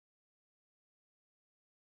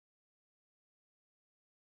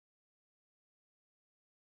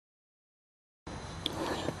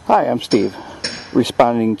Hi, I'm Steve,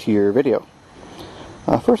 responding to your video.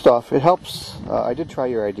 First off, it helps. I did try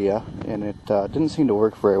your idea, and it didn't seem to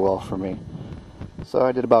work very well for me. So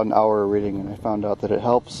I did about an hour of reading, and I found out that it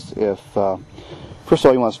helps if, first of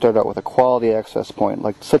all, you want to start out with a quality access point,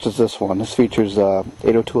 like such as this one. This features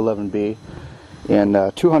 802.11b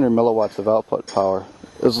and 200 milliwatts of output power,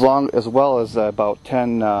 as well as about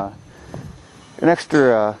an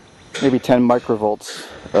extra maybe 10 microvolts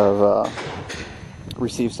of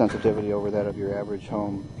receive sensitivity over that of your average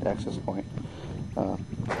home access point.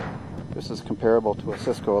 This is comparable to a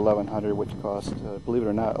Cisco 1100, which costs, believe it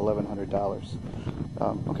or not, $1,100.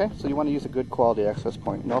 Okay, so you want to use a good quality access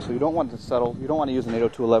point, and also you don't want to use an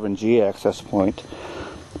 802.11g access point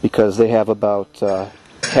because they have about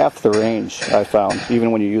half the range. I found, even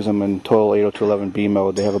when you use them in total 802.11b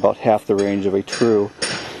mode, they have about half the range of a true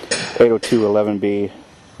 802.11b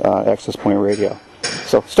access point radio.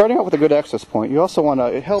 So starting out with a good access point, you also want to,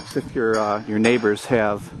 it helps if your neighbors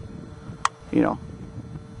have,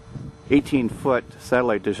 18-foot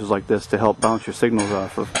satellite dishes like this to help bounce your signals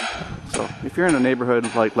off of. So if you're in a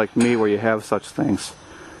neighborhood like me where you have such things,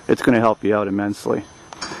 it's going to help you out immensely.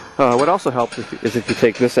 What also helps is if you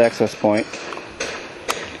take this access point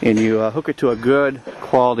and you hook it to a good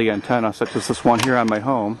quality antenna, such as this one here on my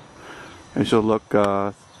home. As you'll look,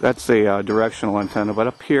 that's a directional antenna, but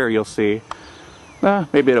up here you'll see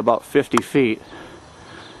maybe at about 50 feet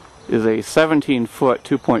is a 17-foot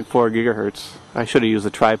 2.4 gigahertz. I should have used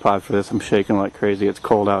a tripod for this. I'm shaking like crazy. It's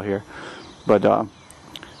cold out here. But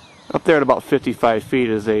up there at about 55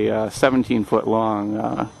 feet is a 17-foot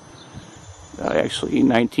long, actually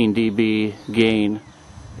 19 dB gain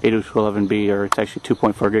 802.11b, or it's actually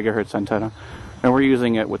 2.4 gigahertz antenna. And we're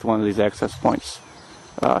using it with one of these access points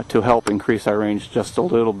to help increase our range just a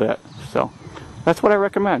little bit. So that's what I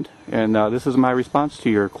recommend. And this is my response to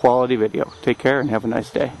your quality video. Take care and have a nice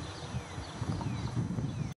day.